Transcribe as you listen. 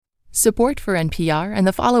Support for NPR and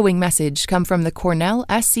the following message come from the Cornell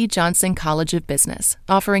S.C. Johnson College of Business,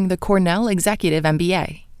 offering the Cornell Executive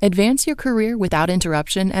MBA. Advance your career without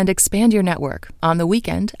interruption and expand your network on the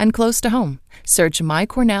weekend and close to home. Search My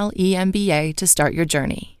Cornell eMBA to start your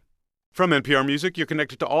journey. From NPR Music, you're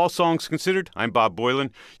connected to All Songs Considered. I'm Bob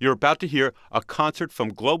Boylan. You're about to hear a concert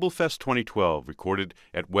from globalFEST 2012, recorded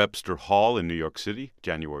at Webster Hall in New York City,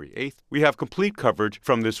 January 8th. We have complete coverage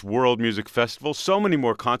from this World Music Festival, so many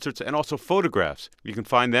more concerts, and also photographs. You can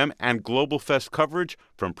find them and globalFEST coverage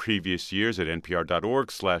from previous years at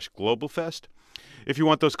npr.org/globalFEST. If you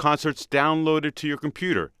want those concerts downloaded to your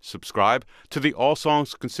computer, subscribe to the All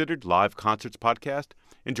Songs Considered Live Concerts podcast.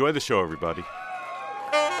 Enjoy the show, everybody.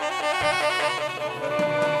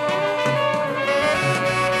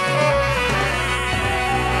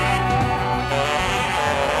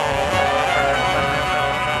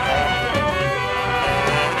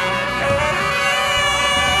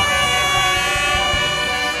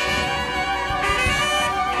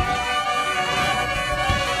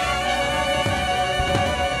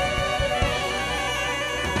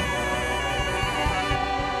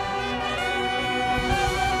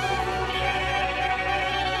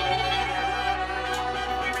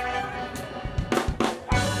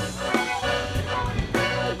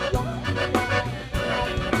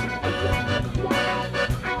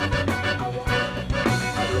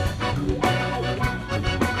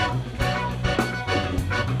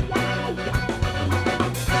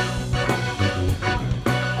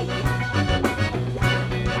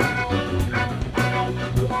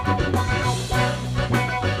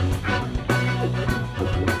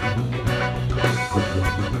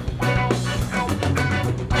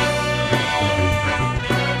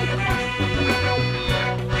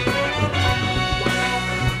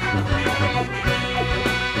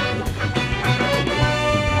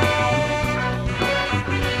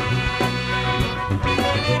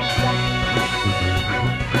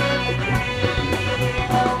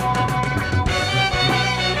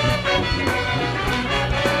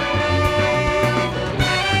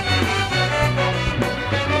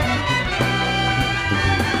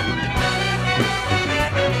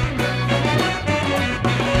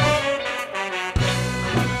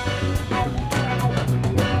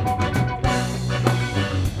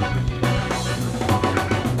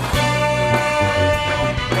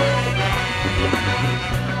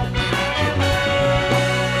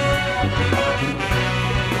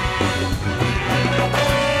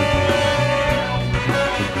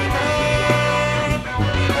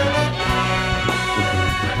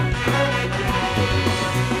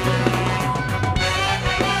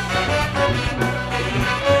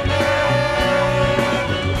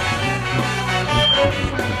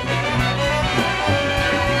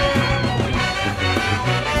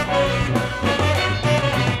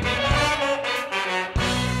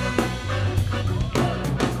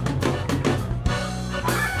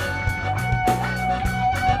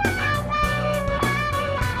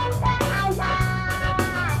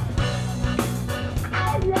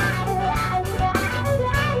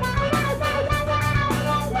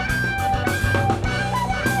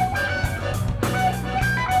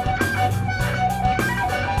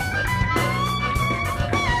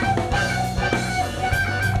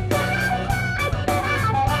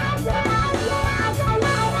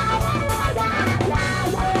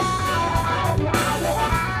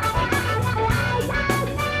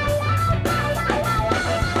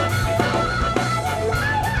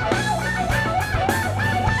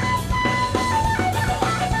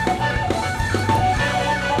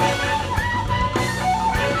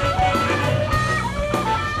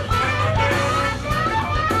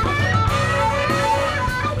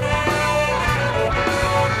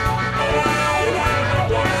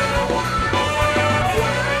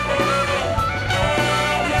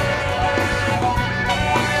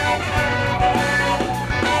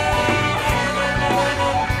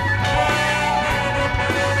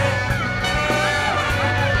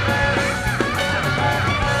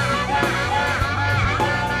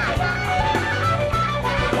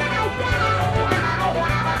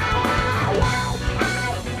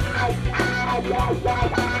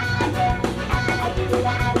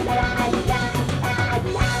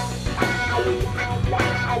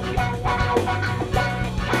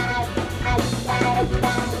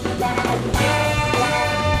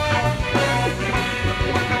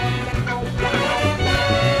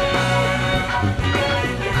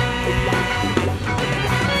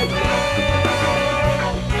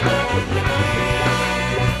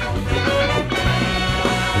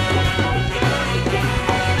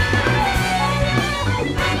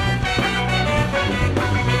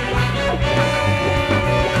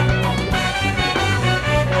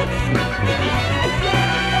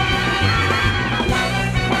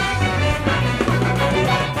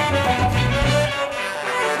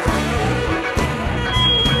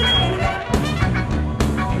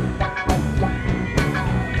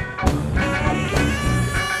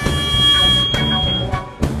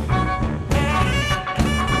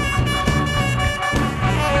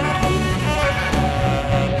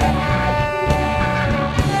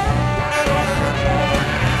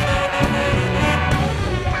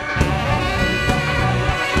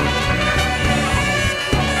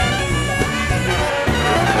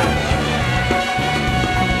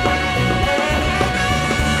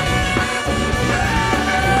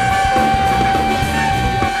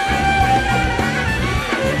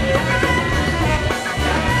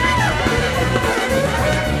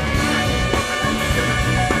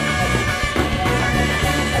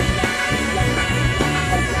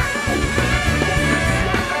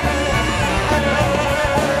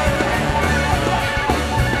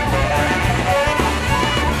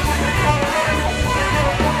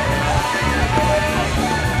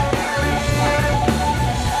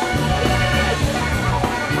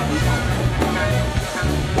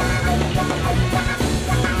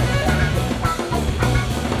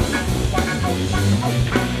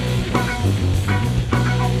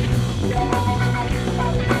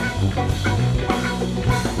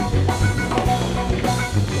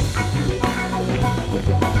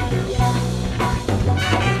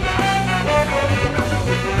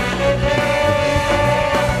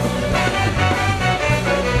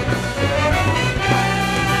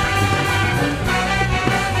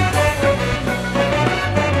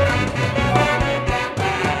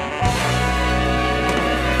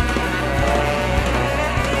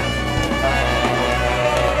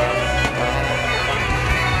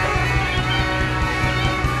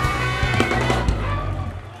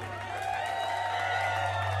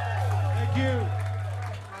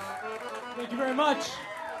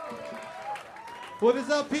 What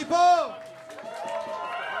is up, people?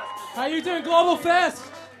 How you doing, globalFEST?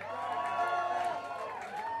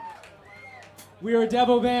 We are a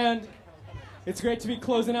Debo band. It's great to be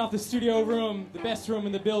closing out the studio room, the best room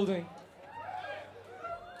in the building.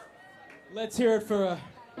 Let's hear it for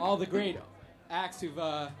all the great acts who've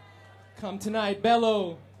come tonight.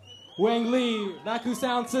 Bello, Wang Lee, Naku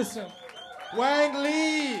Sound System. Wang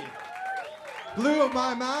Lee blew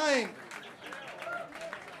my mind.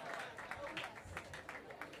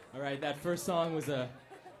 All right, that first song was a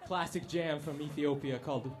classic jam from Ethiopia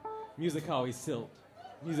called Musicawi Silt,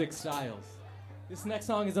 Music Styles. This next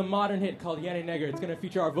song is a modern hit called Yene Neger. It's going to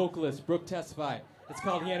feature our vocalist, Brooke Tesfaye. It's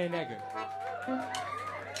called Yene Neger.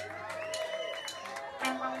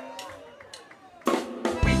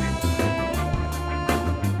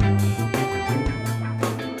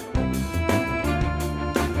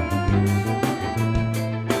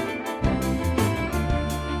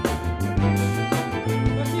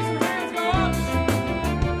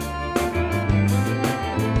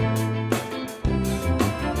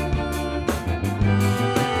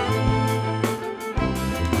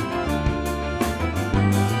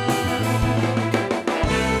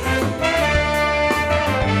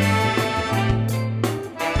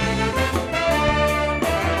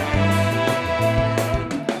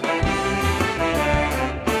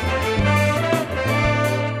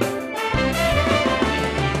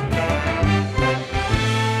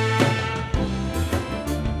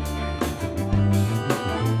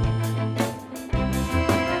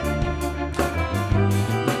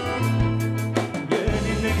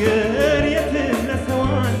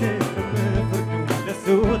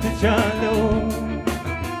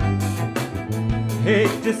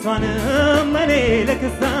 እሷንም እኔ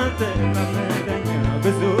ለክሳት ማመዳኛ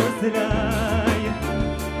ብዙ ስላይ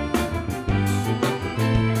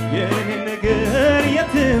የኔ ነገር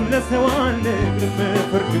የትም ለሰው አልነግርም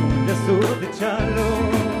ፍርዱን ለሱ ትቻለሁ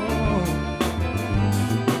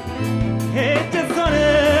ሄጄ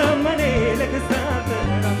እሷንም እኔ ለክሳት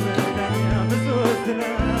ማመዳኛ ብዙ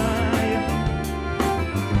ስላይ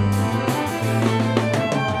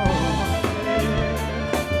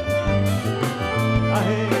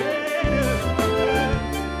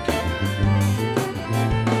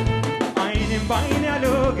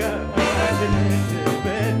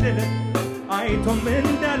አይቶም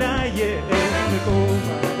እንዳላየ ቆማ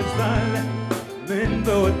ደርሳለ ምን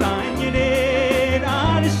በወጣኝ እኔን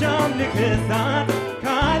አልሻም ልከሳት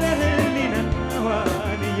ካለ ህሊናዋን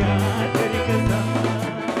እያደር ይከሳት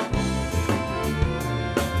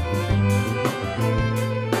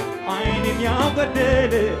አይንም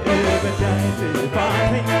ያበደለ በዳይ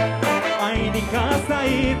ጥፋተኛ አይንን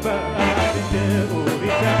ካሳይባት እንደ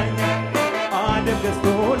ኦሪዳኛ አደብ ገዝቶ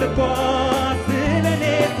ልቧ ስለኔ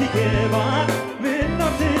ሲገባ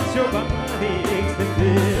ምነው ትቼው ባሄድ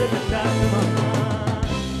ስትል እንዳትማማ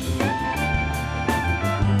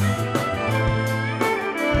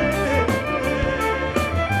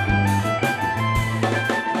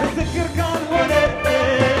ምስክር ካልሆነ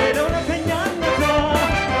ለእውነተኛነቷ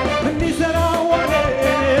እንዲሠራ ዋለ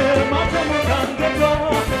ማተሙ ካንገቷ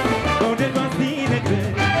መውደዷን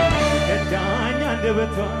ሲነግረኝ ከዳኝ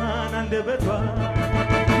አንደበቷን መንገዶ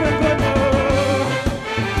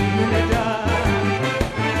ምንዳ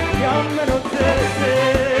ያመነው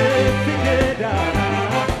ትገዳ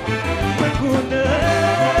መንጉነው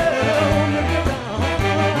ምንዳ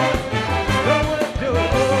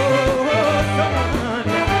ተወዶ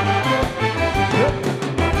ሰማንያ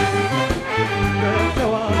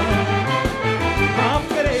በተዋ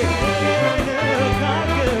ማፍቀሬ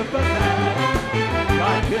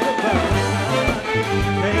ካልገባ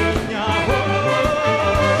ለኛ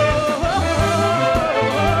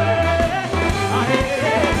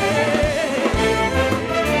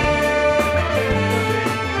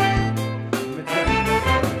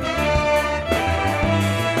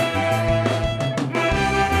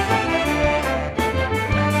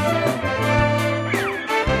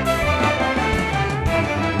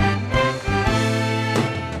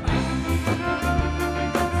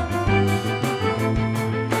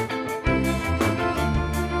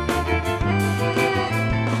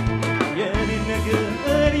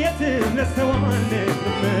ለሰዋነ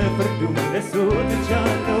ፍርዱ ለሱ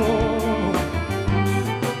ተቻለው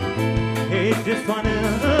ሄድስዋነ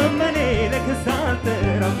መኔ ለከሳተ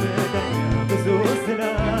ራመዳኛ ብዙ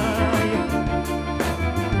ስላይ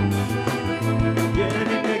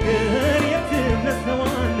የኔ ነገር የትም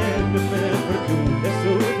ለሰዋነ ፍርዱ ለሱ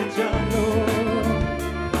ተቻለው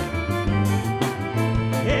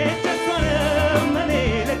ሄድስዋነ መኔ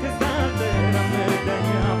ለከሳተ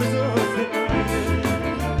ራመዳኛ ብዙ ስላይ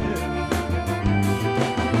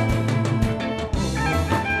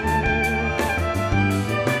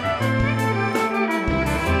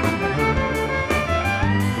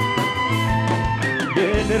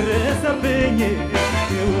የደረሰብኝ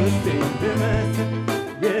የውስጤ ብመስል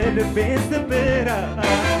የልቤን ስብራት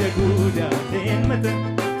የጉዳቴን መጠን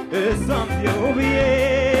እሷም ሲው ብዬ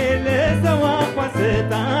ለሰው እንኳን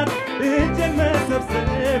ስጣት እጄን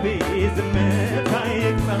መሰብሰቤ ዝምታ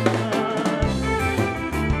ይቅጣት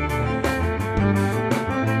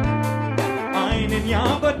ዓይንን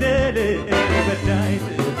ያጎደለ በዳይ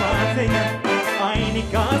ጥፋተኛ ዓይን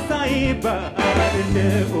ካሳ ይባል እንደ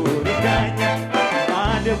ኦሪዳኛ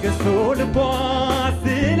ገዝቶ ልቧ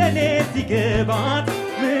ስለኔ ሲገባት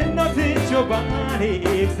ምነው ትቼው ባልሄድ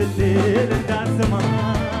ስትል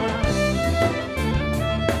እንዳልሰማት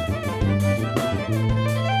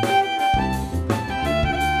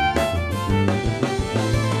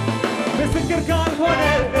ምስክር ካልሆነ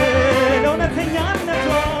ለእውነተኛነቷ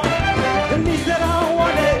እንዲሠራው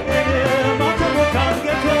ዋለ ማተቦ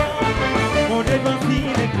ካንገቷ ሞዴሏን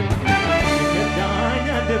ሲነግር ገዳኝ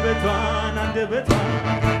አንደበቷን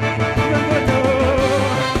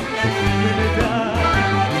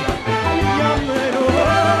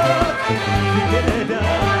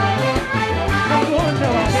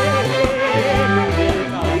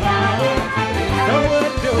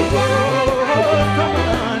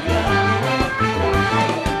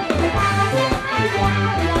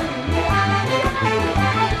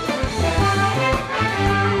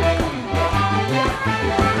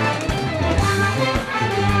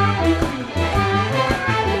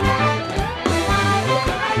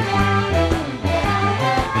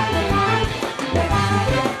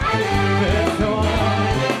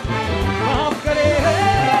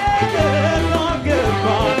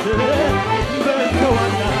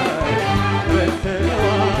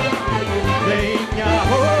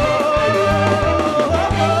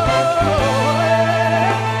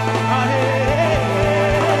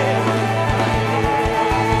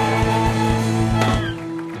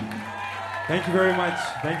Thank you very much.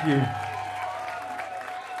 Thank you.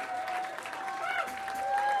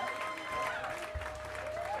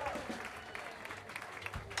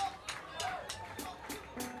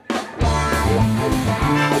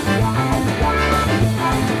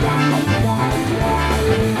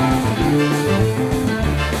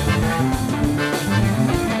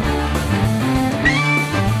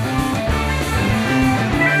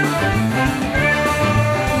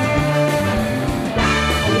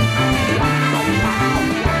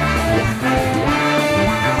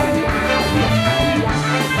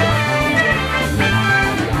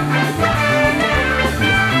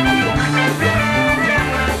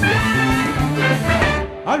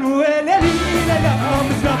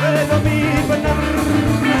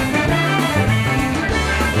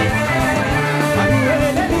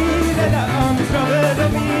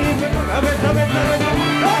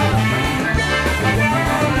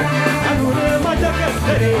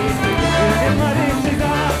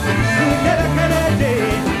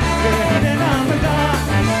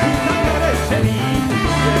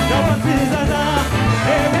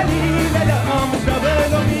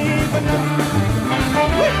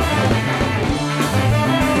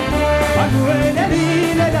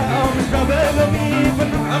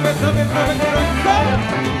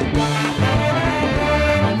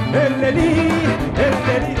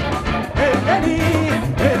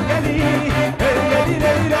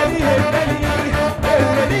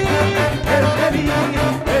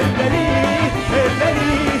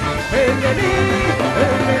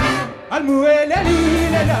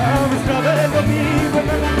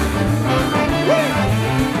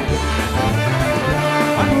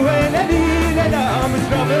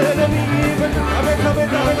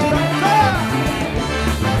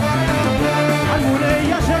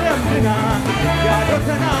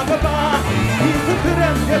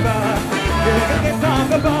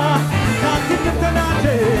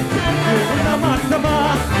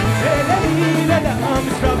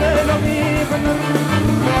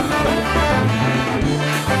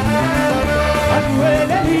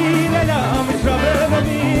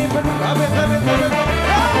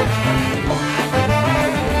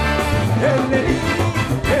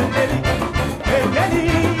 Hey,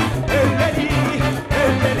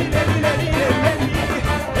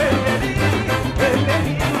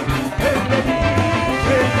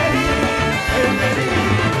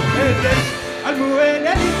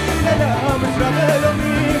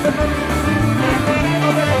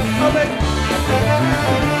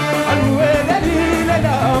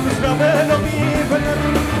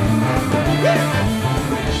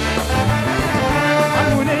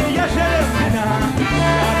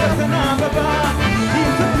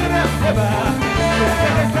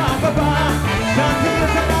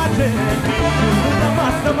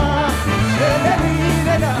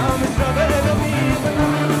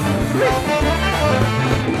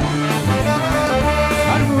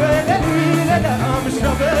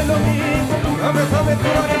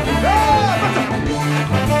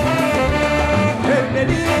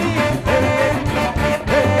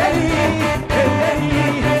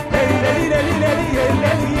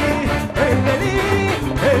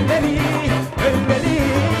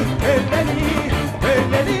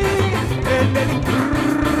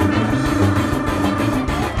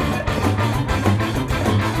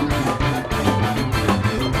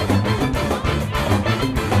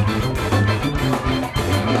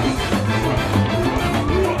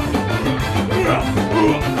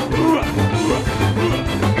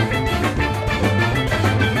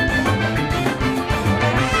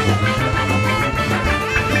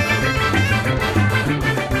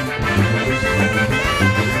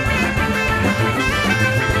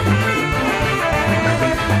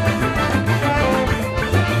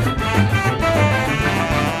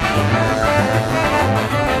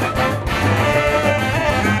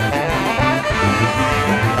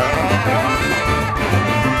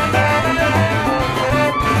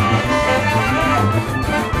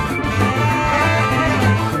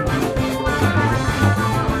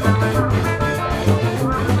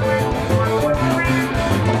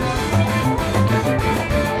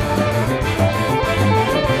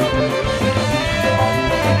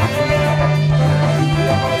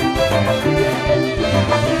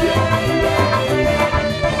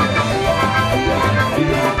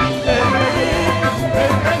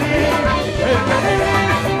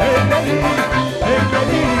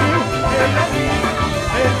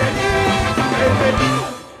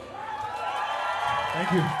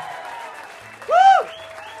 Thank you. Woo!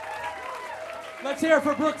 Let's hear it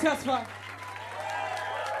for Brooke Tesfa.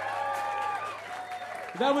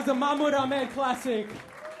 That was a Mahmoud Ahmed classic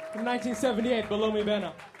from 1978, Belomi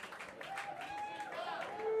Benna.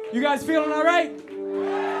 You guys feeling all right?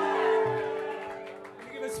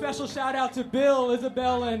 Give a special shout out to Bill,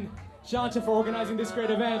 Isabel, and Shanta for organizing this great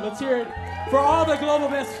event. Let's hear it for all the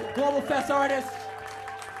globalFEST artists.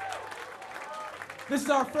 This is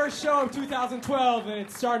our first show of 2012, and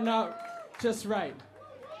it's starting out just right.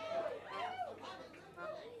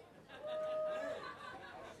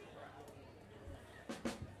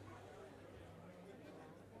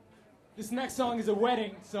 This next song is a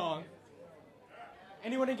wedding song.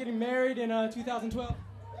 Anyone getting married in 2012?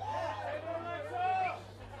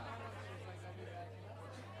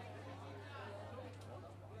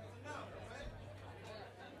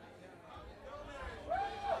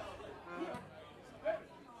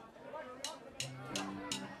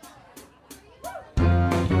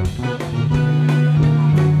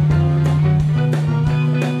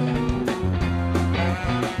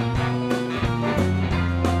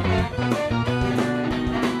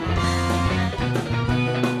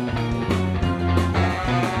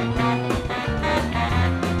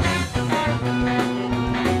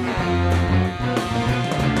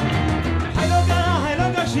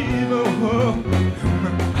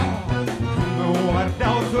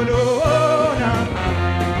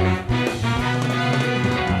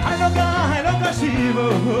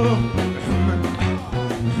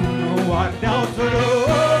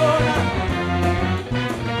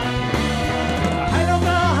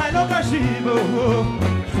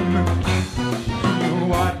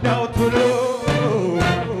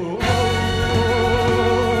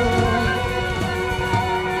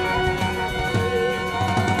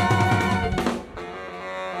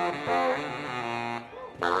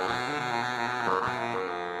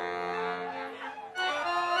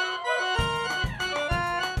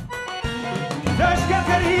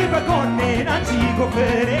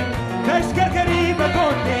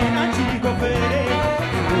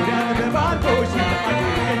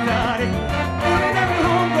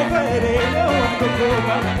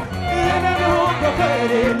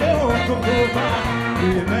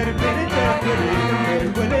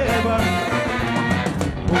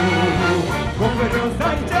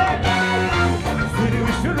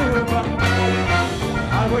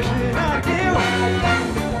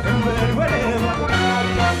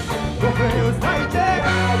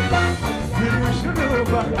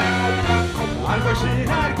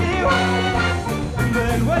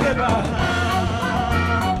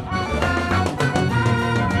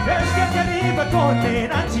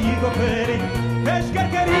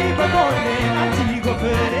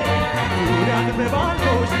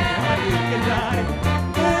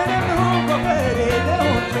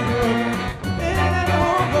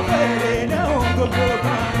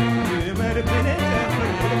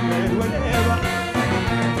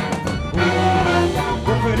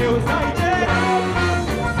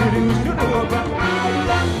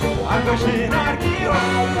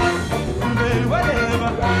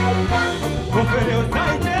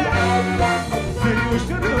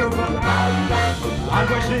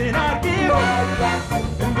 Algo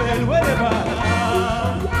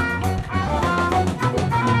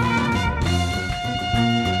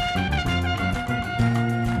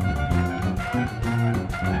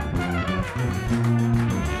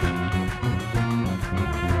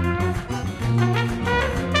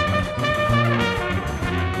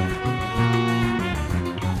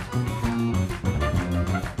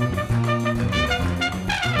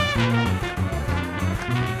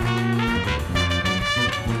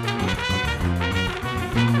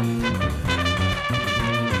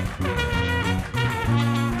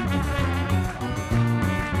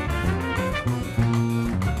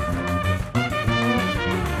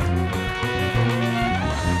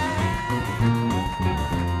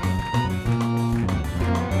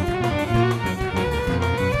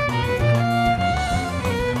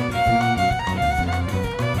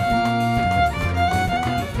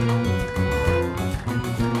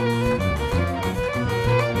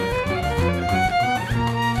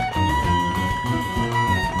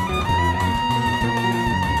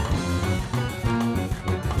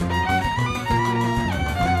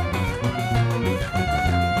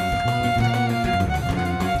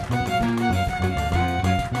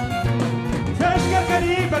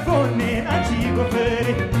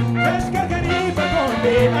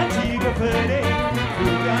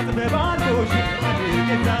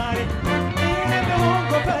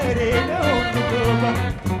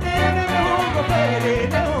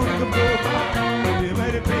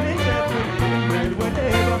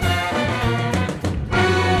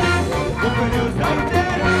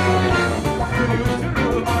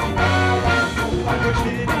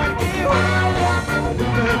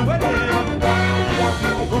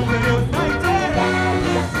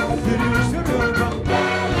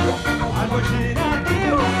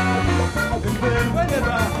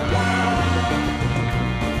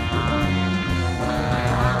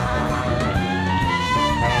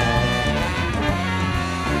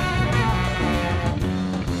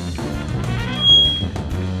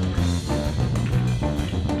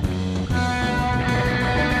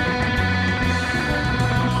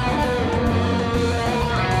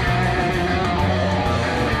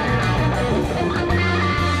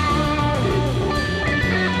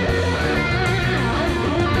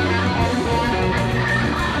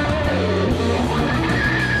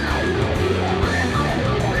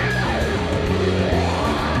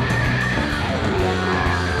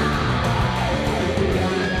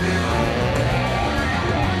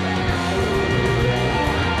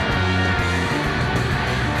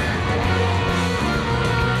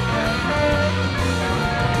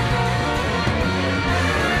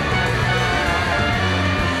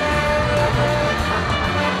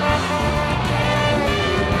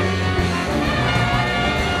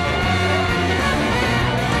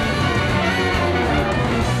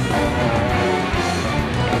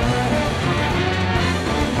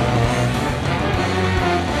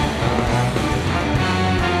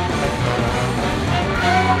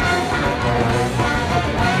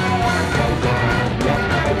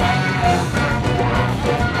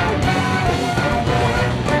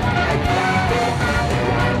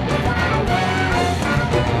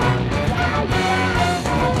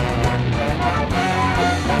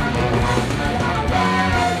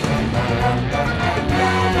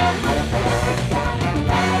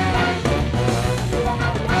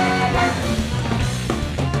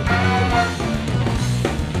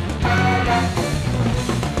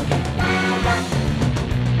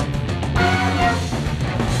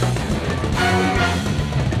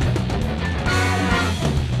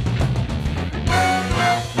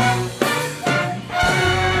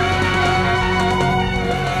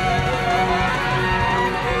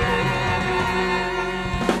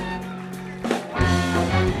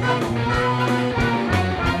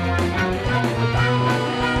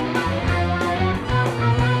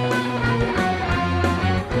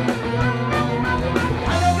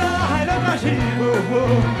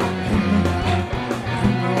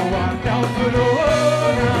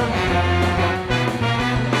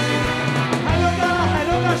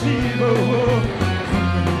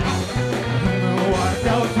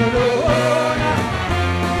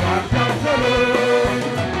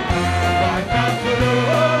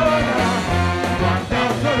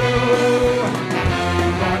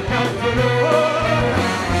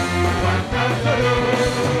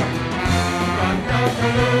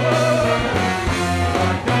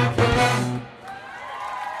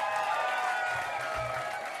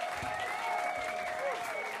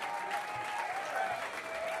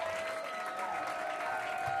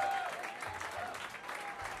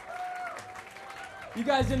You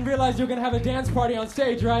guys didn't realize you were gonna have a dance party on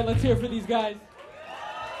stage, right? Let's hear it for these guys.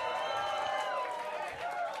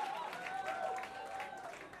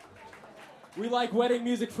 We like wedding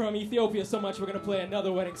music from Ethiopia so much, we're gonna play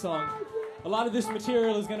another wedding song. A lot of this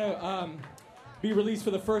material is gonna be released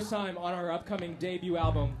for the first time on our upcoming debut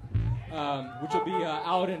album, which will be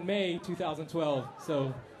out in May 2012,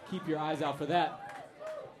 so keep your eyes out for that.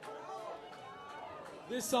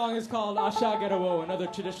 This song is called Asha Gedawo, another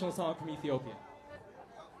traditional song from Ethiopia.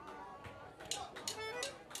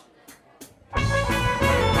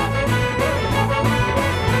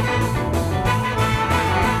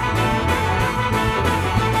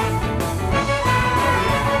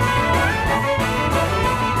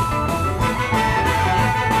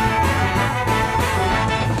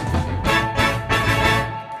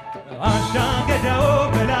 Asha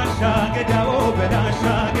Gedawo,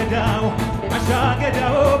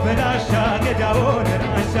 Asha Gedawo,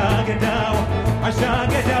 Asha Gedawo, Asha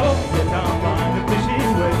Gedawo, Yetaman Pishi,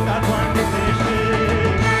 Westad One Pishi.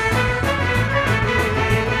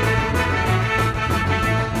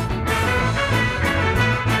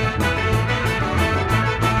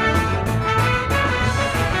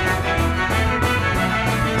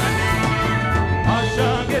 Asha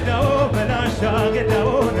Gedawo, Asha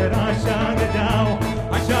Gedawo, Asha Gedawo,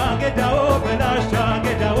 Asha Gedawo, Asha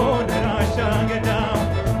Gedawo. Asha Gedawo,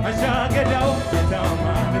 Asha Gedawo,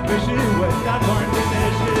 Yetaman Pishi, Westad One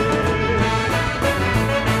Pishi.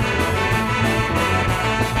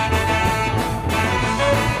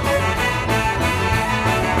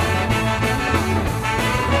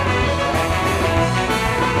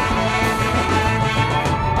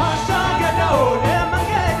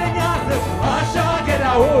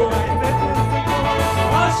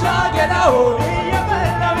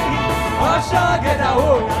 Asha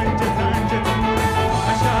Gedawo Anjet Anjet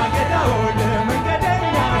Asha Gedawo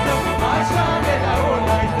Lemengadenya Asha Gedawo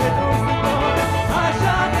Naisetu Sikon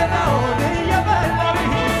Asha Gedawo Niyabalawi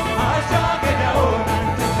Asha Gedawo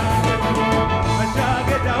Anjet Anjet Asha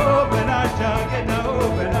Gedawo Belasha Gedawo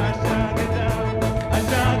Belasha Gedawo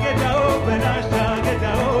Asha Gedawo Belasha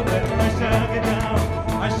Gedawo Belasha Gedawo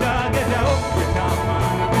Asha Gedawo Yekama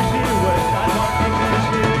Bishi Westalon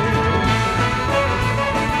Bishi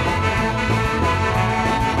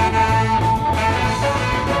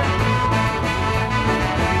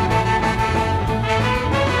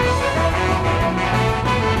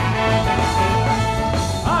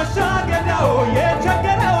Asha Gedawo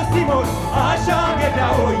Yechagerawo Simon Asha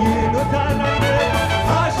Gedawo Yilutalande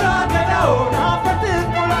Asha Gedawo Nafatis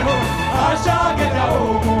Mulano Asha Gedawo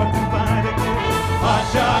Motivareko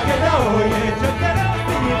Asha Gedawo Yechagerawo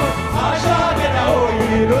Simon Asha Gedawo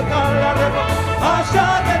Yilutalande Asha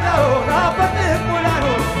Gedawo Nafatis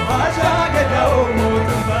Mulano Asha Gedawo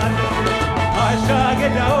Motivareko Asha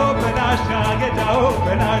Gedawo Belasha Gedawo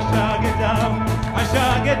Belasha Gedawo Asha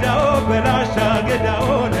Gedawo Belasha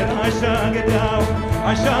Gedawo Asha Gedawo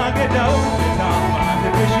Asha Gedawo Tama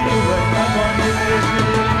Bishi Westalon Bishi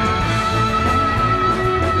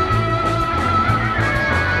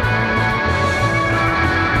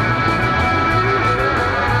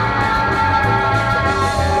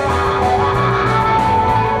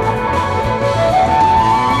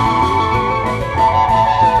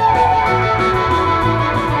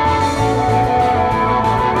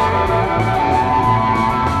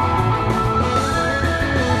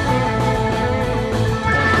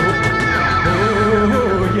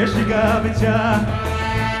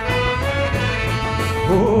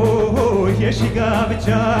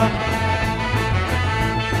Yeshigabicha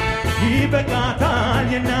Ibekatal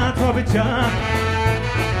Yenatobicha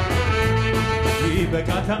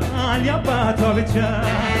Ibekatal Yabatobicha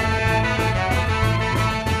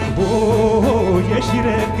Oh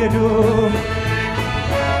Yeshiregedo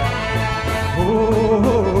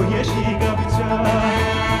Oh Yeshigabicha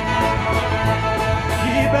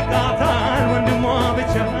Ibekatal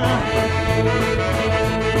Wandumobicha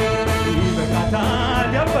Ibekatal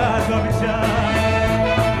Yabatobicha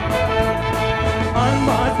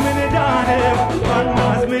Almaz minidane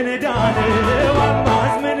Almaz minidane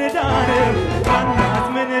Almaz minidane Almaz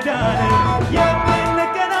minidane Yemin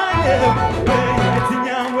kanane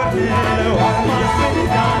Beyetinyam wate Almaz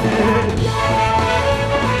minidane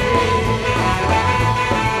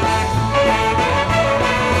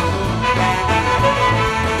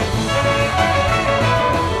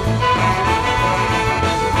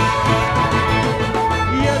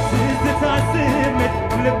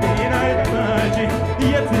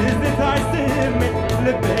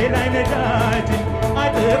Lebelay nedaji,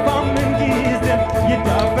 aytefam min gizem,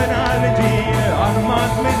 yedafan alji,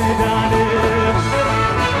 almaz menedane.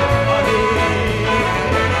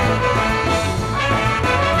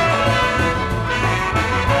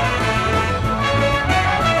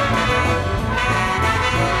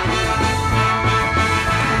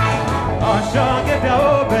 Asha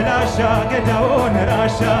Gedawo, Belasha Gedawo,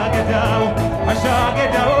 Nerasha Gedawo, Asha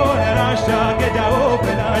Gedawo, Nerasha Gedawo,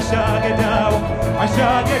 Belasha Gedawo, Asha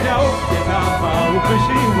Gedawo, Yekama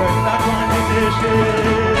Upishi, Westalon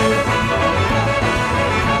Bishi.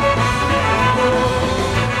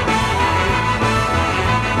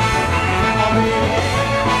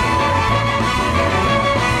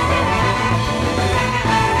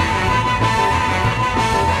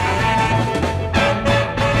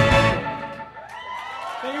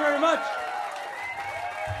 Thank you very much.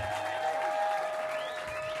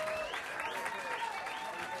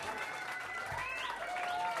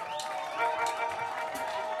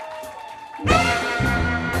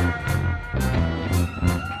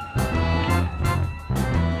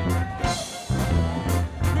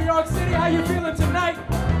 New York City, how you feeling tonight?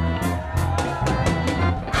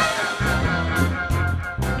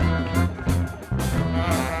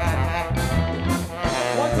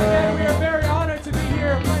 Once again, we are very honored to be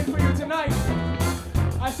here playing for you tonight.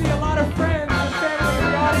 I see a lot of friends and family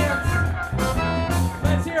in the audience.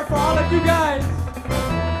 Let's hear for all of you guys.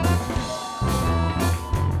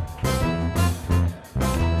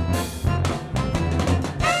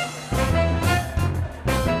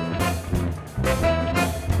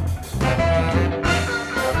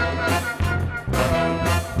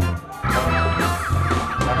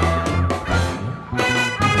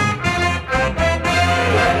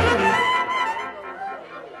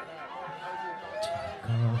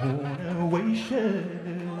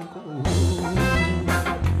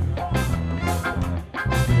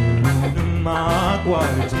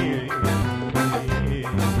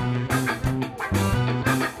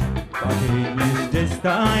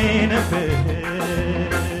 ደስታዬ ነበር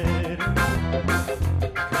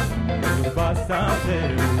በሀሳብ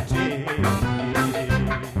ተውጬ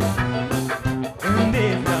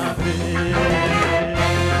እንዴት ላፍር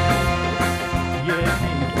የኔን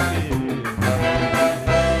ፍቅር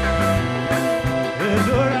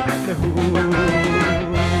እዞራለሁ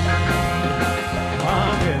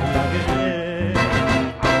አገር ላገር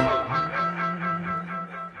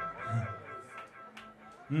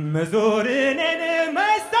መዞር እኔን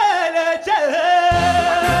መሰለቸኝ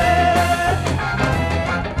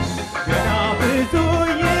ገና ብዙ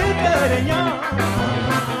ይቀረኛል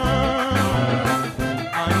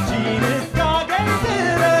አንቺን እስካገኝ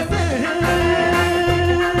ድረስ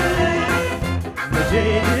መቼ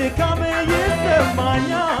ድካም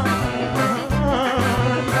ይሰማኛል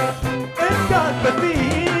እንዳትጠፊ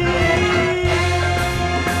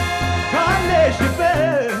ካለሽበት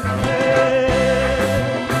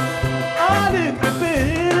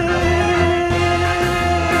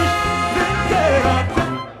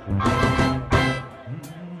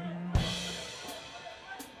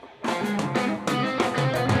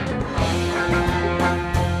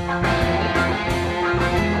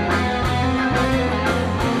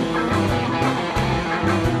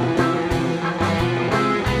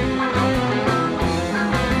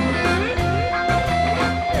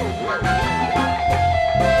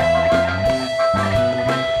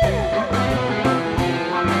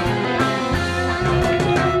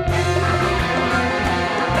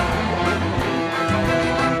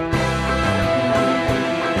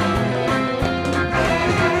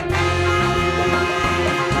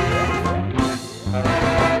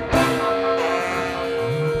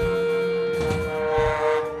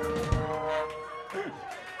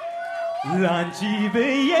Lantchi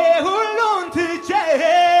Biye ሁሉን ትቼ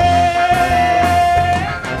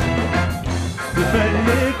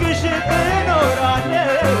ስፈልግሽ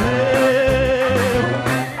እኖራለሁ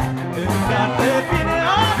እንዳትጠፊን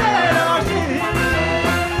አደራሽ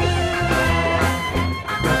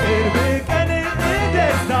በቅርብ ቀን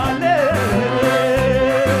እደርሳለሁ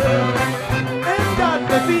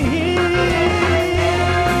እንዳትጠፊ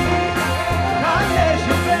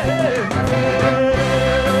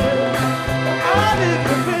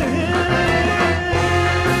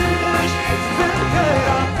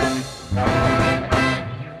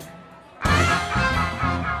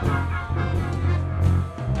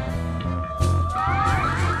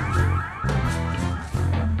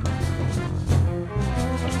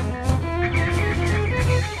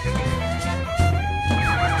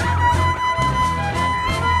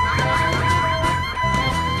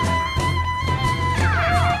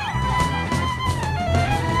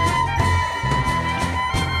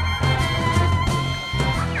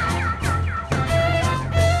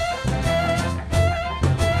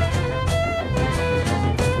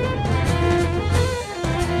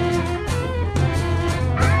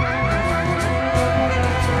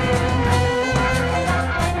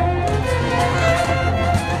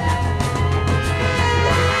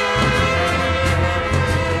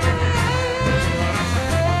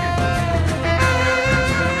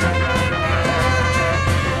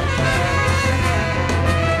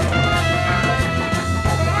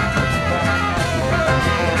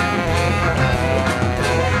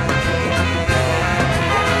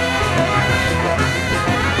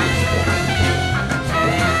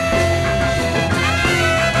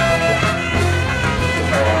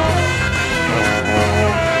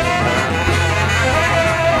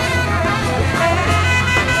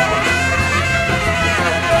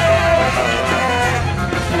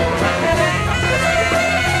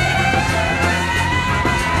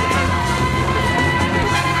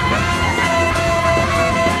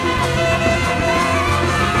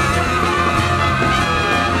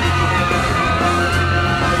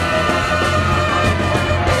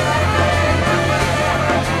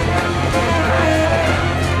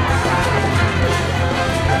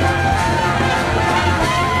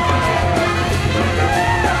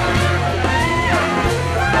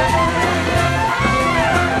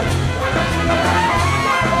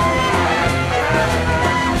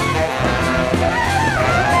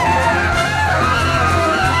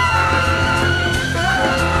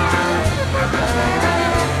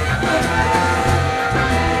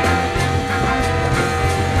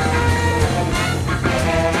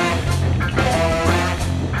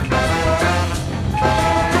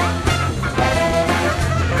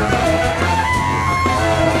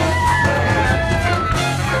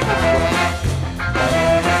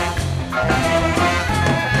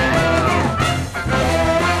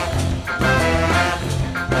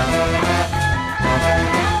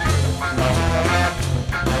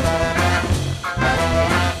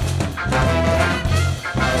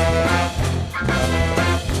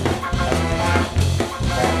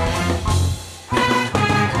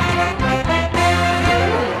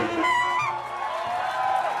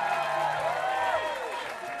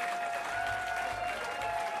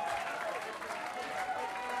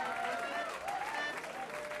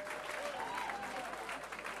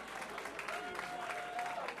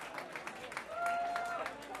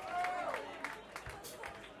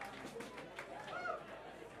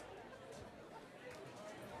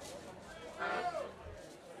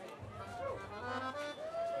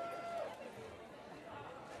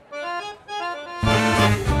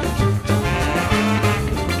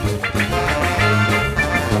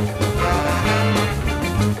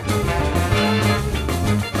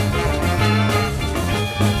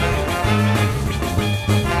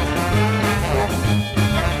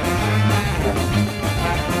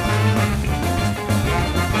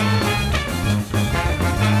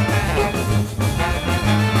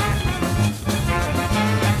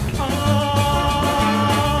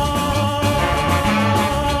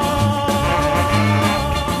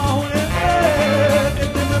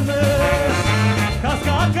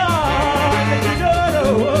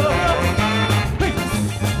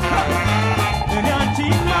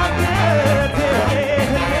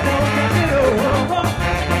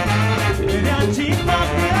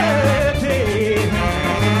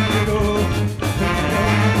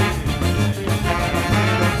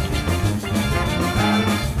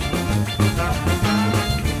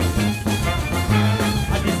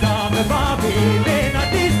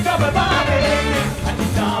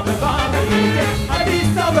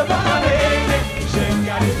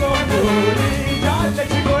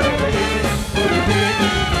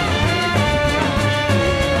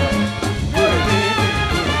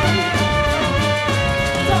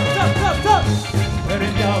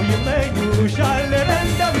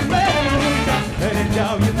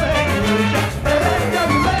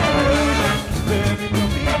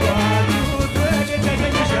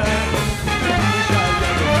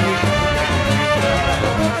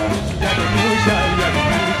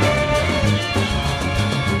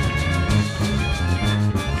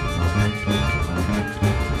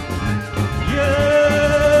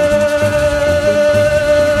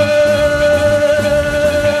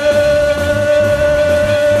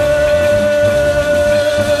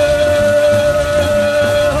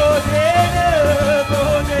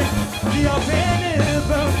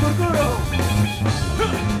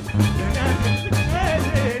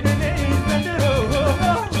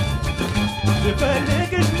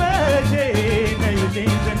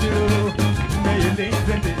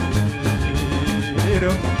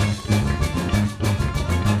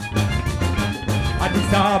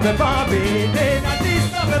Addis Ababa Bete,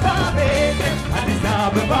 Addis Ababa Bete, Addis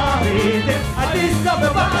Ababa Bete, Addis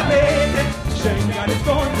Ababa Bete. Schengen is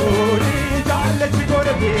going to reach, Lantchi go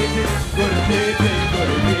to Bete, go to Bete, go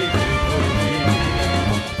to Bete,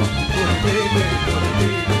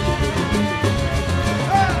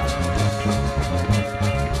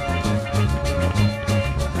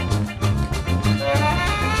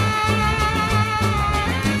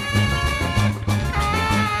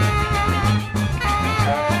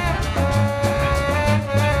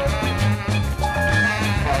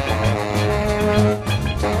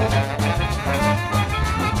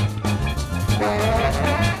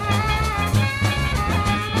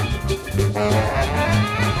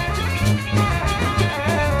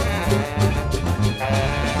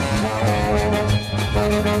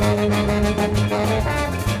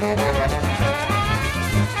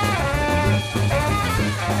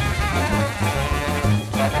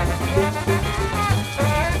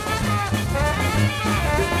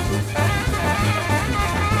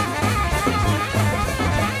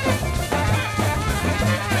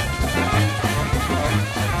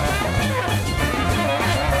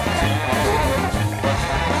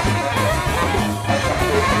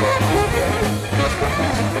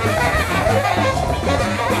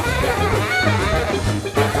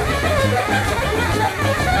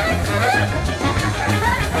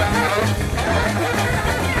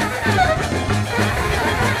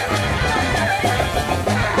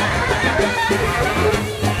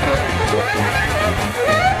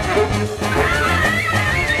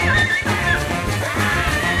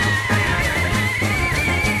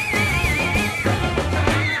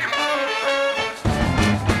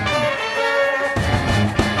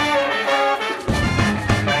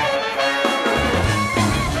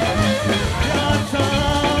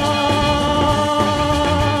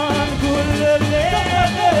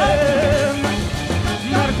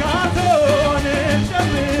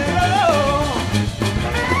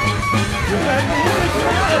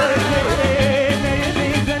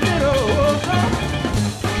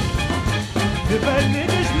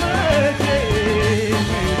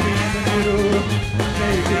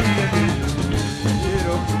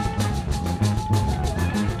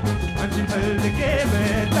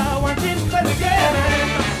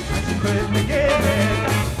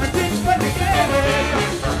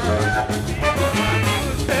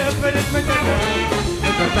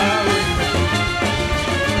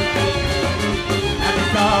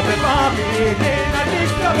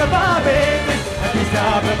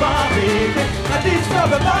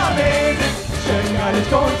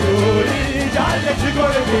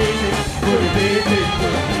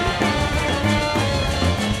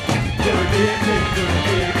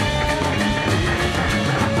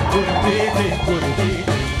 go to Bete,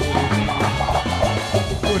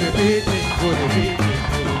 go to Bete, go to Bete.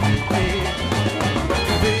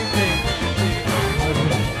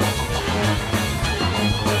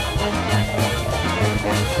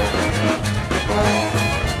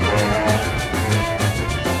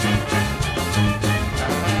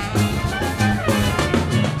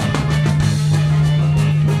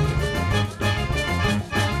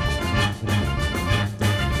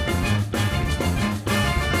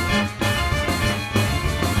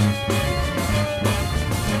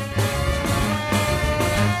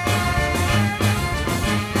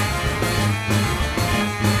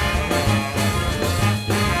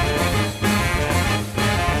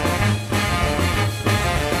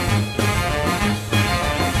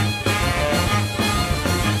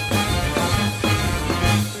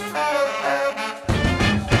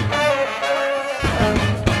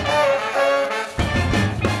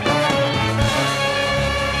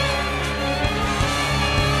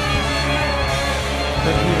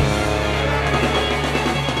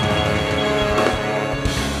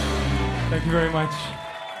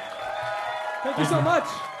 Thank you so much.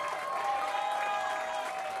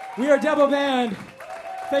 We are Debo Band.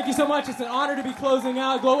 Thank you so much. It's an honor to be closing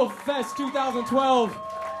out globalFEST 2012.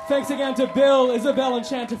 Thanks again to Bill, Isabel, and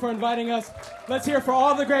Shanta for inviting us. Let's hear for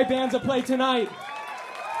all the great bands that play tonight.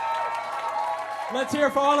 Let's hear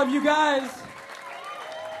for all of you guys.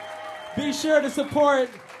 Be sure to support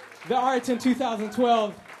the arts in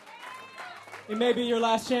 2012. It may be your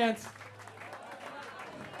last chance.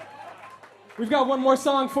 We've got one more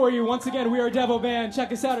song for you. Once again, we are Debo Band.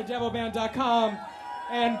 Check us out at deboband.com.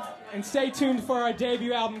 And stay tuned for our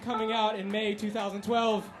debut album coming out in May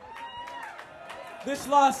 2012. This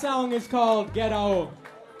last song is called Gedawo.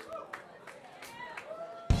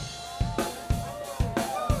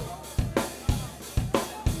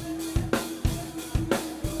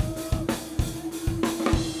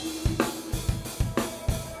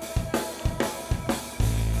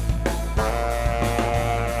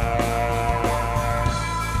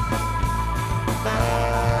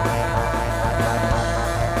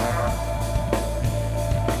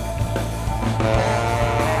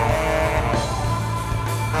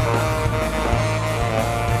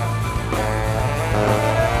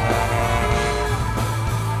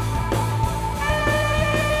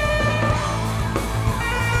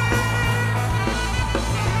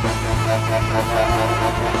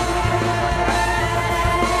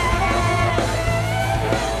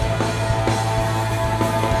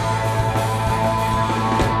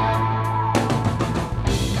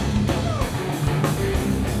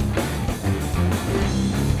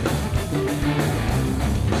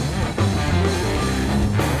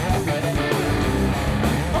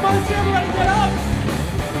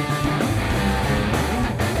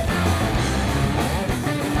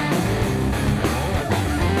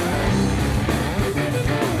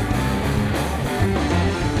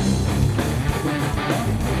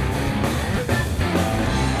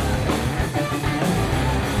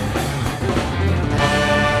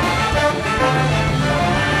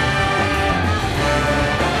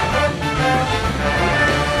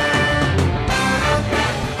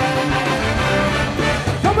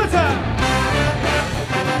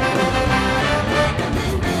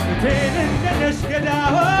 Tenesh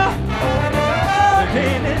Kelbe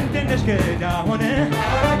Lay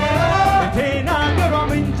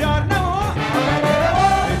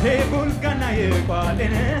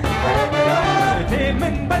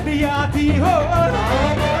Ney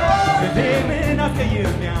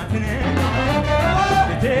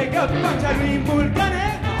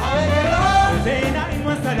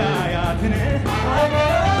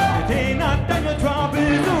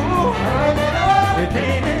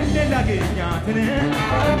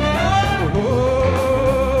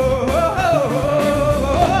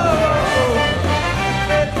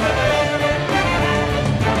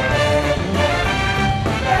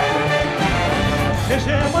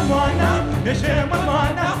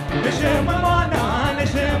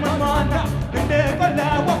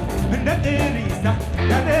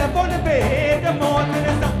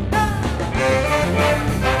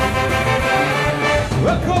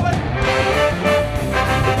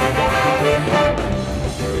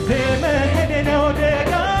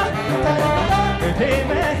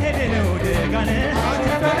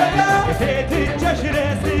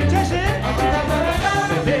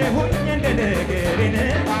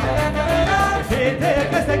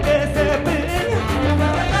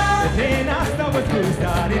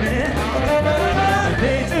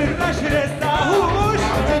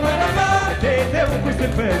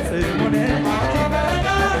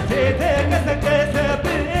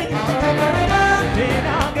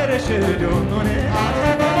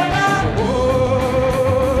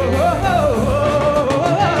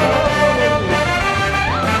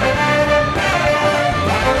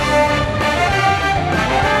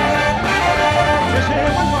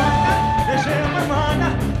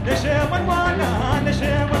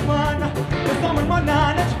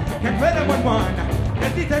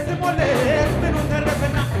Ney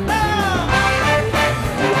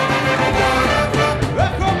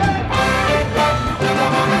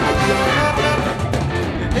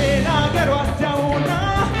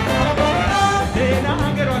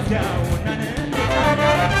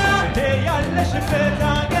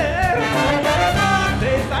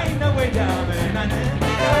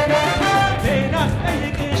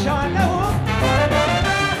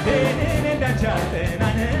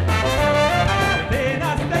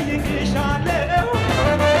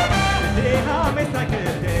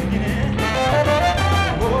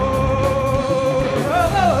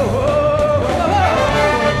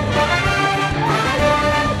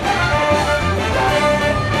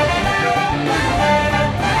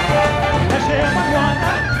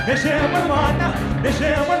Ney نشمروانا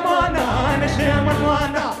نشمروانا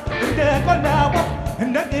نشمروانا انت قلاوة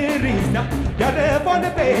انت إريسا يعرفون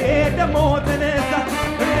بيت موت نسا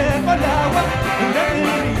انت قلاوة انت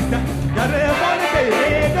إريسا يعرفون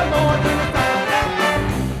بيت موت نسا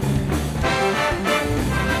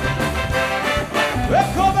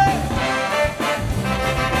وكوبي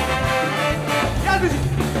يا بيجي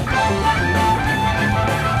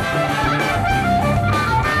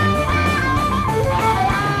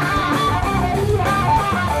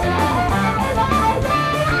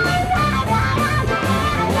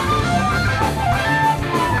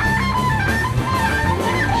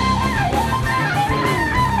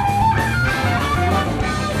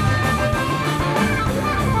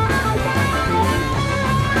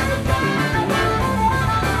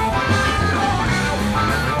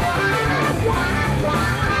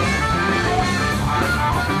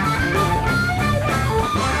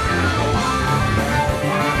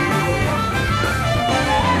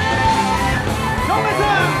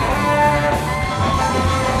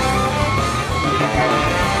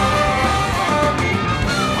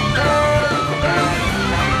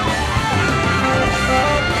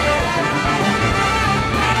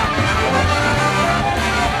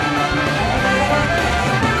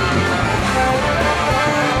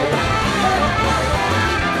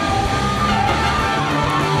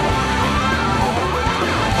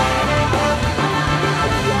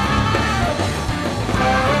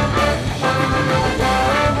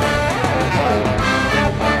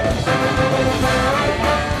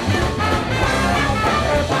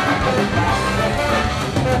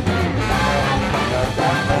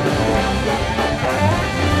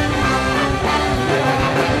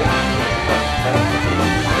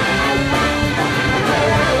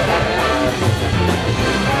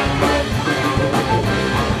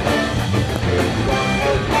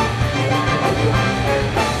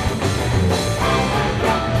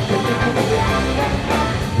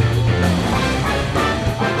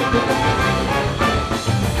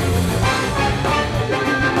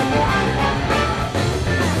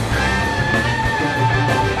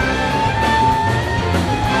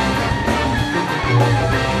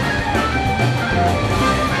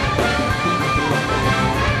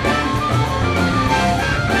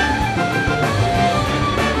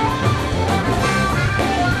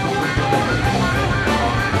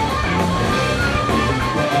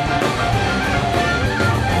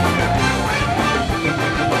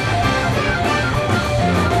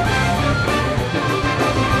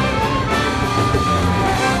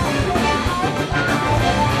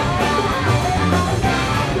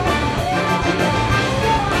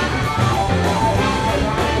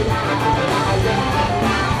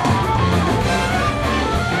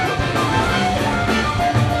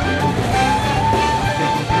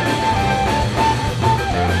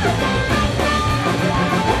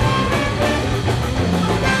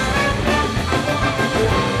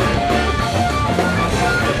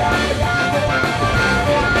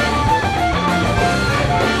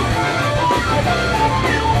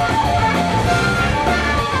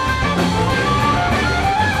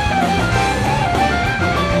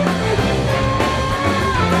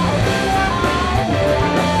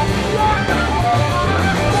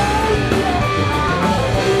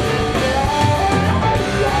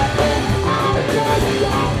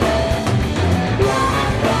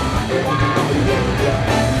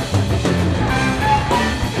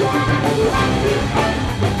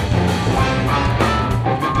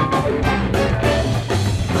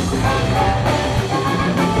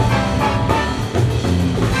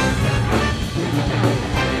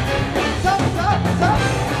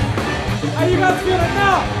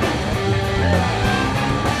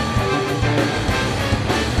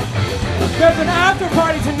There's an after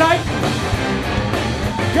party tonight.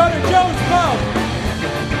 Go to Joe's Pub.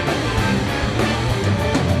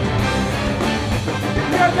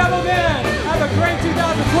 We are Debo Band. Have a great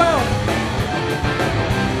 2012.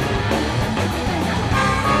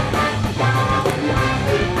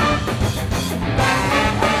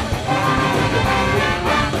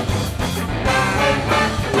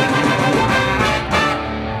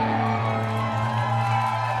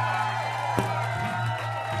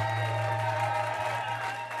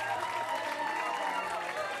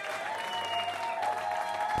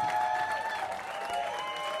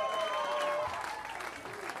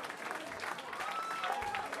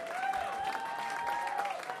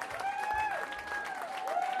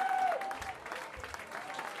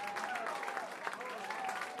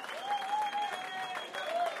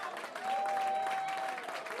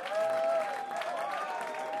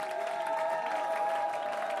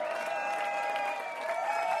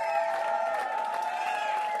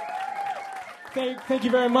 Thank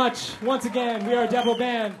you very much. Once again, we are Debo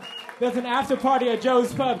Band. There's an after party at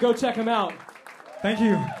Joe's Pub. Go check them out. Thank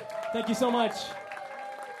you. Thank you so much.